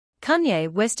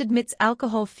Kanye West admits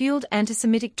alcohol-fueled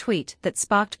anti-Semitic tweet that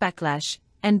sparked backlash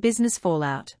and business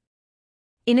fallout.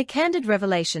 In a candid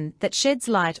revelation that sheds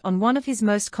light on one of his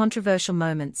most controversial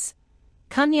moments,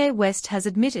 Kanye West has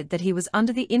admitted that he was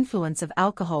under the influence of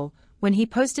alcohol when he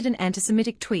posted an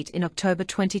anti-Semitic tweet in October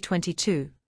 2022.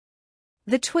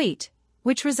 The tweet,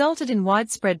 which resulted in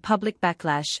widespread public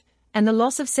backlash and the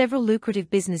loss of several lucrative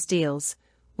business deals,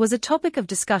 was a topic of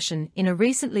discussion in a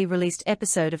recently released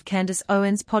episode of Candace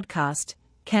Owens' podcast,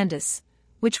 Candace,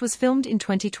 which was filmed in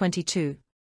 2022.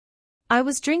 "I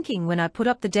was drinking when I put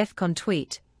up the DEFCON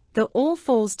tweet," the All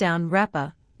Falls Down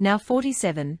rapper, now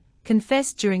 47,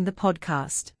 confessed during the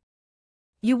podcast.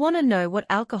 "You wanna know what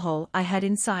alcohol I had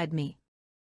inside me?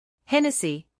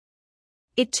 Hennessy.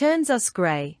 It turns us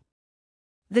grey.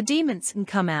 The demons can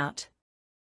come out."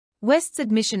 West's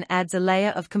admission adds a layer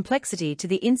of complexity to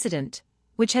the incident,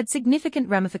 which had significant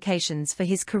ramifications for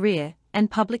his career and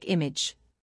public image.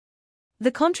 The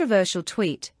controversial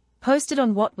tweet, posted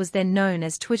on what was then known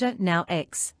as Twitter, now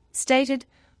X, stated,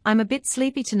 "I'm a bit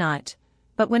sleepy tonight,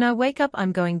 but when I wake up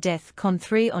I'm going DEFCON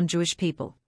 3 on Jewish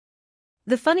people.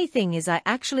 The funny thing is I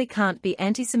actually can't be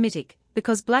anti-Semitic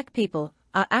because black people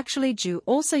are actually Jew.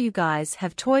 Also you guys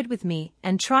have toyed with me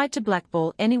and tried to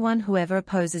blackball anyone who ever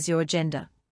opposes your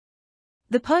agenda."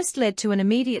 The post led to an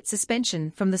immediate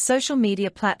suspension from the social media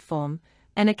platform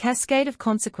and a cascade of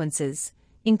consequences,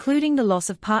 including the loss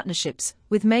of partnerships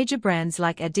with major brands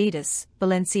like Adidas,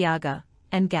 Balenciaga,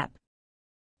 and Gap.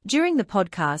 During the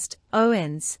podcast,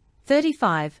 Owens,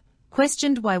 35,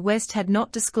 questioned why West had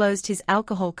not disclosed his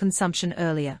alcohol consumption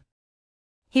earlier.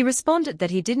 He responded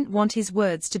that he didn't want his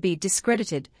words to be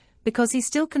discredited because he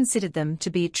still considered them to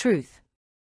be truth.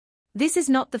 This is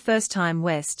not the first time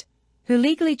West, who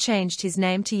legally changed his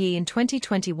name to Ye in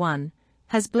 2021,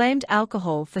 has blamed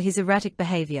alcohol for his erratic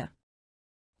behavior.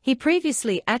 He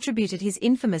previously attributed his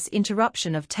infamous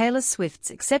interruption of Taylor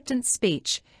Swift's acceptance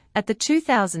speech at the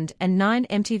 2009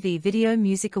 MTV Video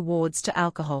Music Awards to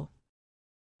alcohol.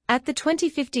 At the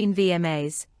 2015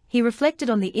 VMAs, he reflected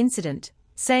on the incident,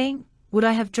 saying, "Would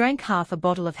I have drank half a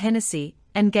bottle of Hennessy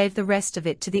and gave the rest of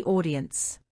it to the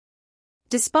audience?"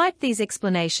 Despite these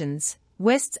explanations,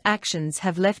 West's actions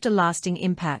have left a lasting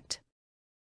impact.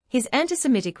 His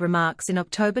anti-Semitic remarks in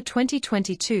October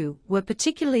 2022 were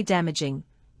particularly damaging,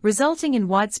 resulting in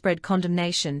widespread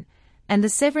condemnation and the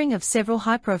severing of several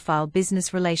high-profile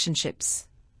business relationships.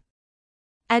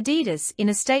 Adidas, in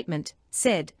a statement,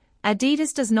 said,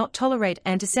 "Adidas does not tolerate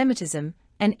antisemitism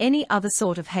and any other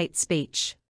sort of hate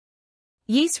speech.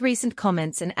 Ye's recent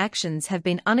comments and actions have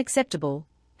been unacceptable,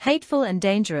 hateful and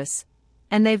dangerous,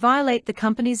 and they violate the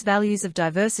company's values of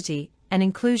diversity and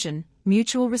inclusion,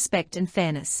 mutual respect and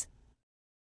fairness."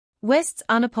 West's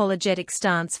unapologetic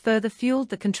stance further fueled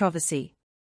the controversy.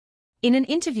 In an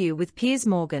interview with Piers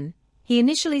Morgan, he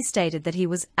initially stated that he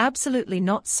was absolutely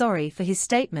not sorry for his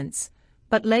statements,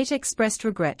 but later expressed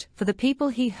regret for the people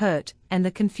he hurt and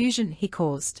the confusion he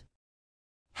caused.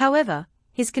 However,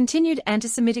 his continued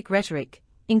anti-Semitic rhetoric,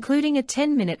 including a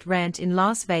 10-minute rant in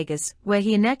Las Vegas where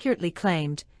he inaccurately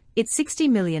claimed, "It's 60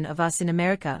 million of us in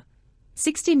America,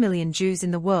 60 million Jews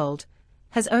in the world,"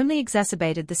 has only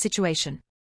exacerbated the situation.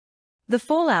 The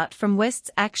fallout from West's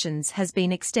actions has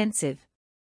been extensive.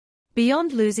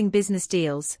 Beyond losing business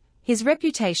deals, his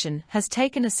reputation has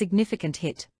taken a significant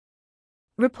hit.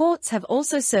 Reports have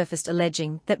also surfaced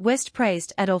alleging that West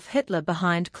praised Adolf Hitler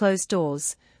behind closed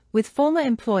doors, with former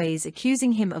employees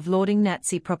accusing him of lauding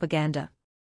Nazi propaganda.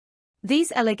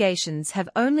 These allegations have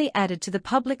only added to the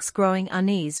public's growing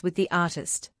unease with the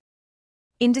artist.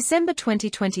 In December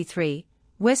 2023,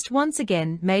 West once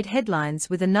again made headlines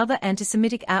with another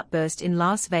anti-Semitic outburst in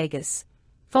Las Vegas,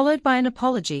 followed by an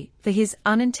apology for his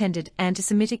unintended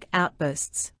anti-Semitic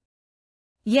outbursts.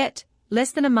 Yet,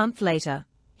 less than a month later,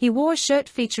 he wore a shirt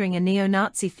featuring a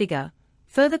neo-Nazi figure,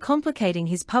 further complicating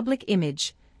his public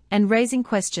image and raising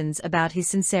questions about his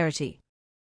sincerity.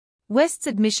 West's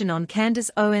admission on Candace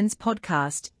Owens'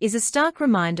 podcast is a stark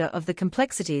reminder of the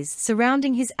complexities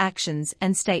surrounding his actions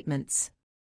and statements.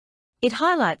 It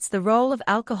highlights the role of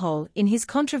alcohol in his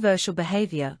controversial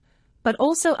behavior, but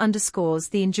also underscores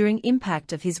the enduring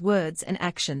impact of his words and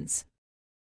actions.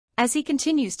 As he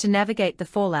continues to navigate the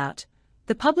fallout,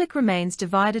 the public remains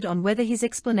divided on whether his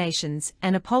explanations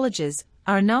and apologies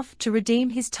are enough to redeem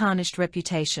his tarnished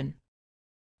reputation.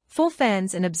 For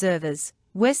fans and observers,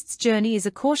 West's journey is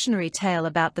a cautionary tale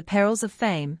about the perils of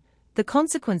fame, the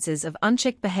consequences of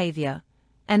unchecked behavior,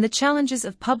 and the challenges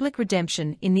of public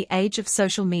redemption in the age of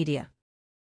social media.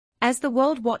 As the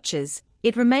world watches,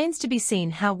 it remains to be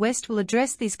seen how West will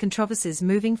address these controversies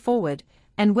moving forward,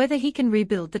 and whether he can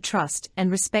rebuild the trust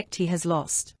and respect he has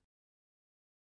lost.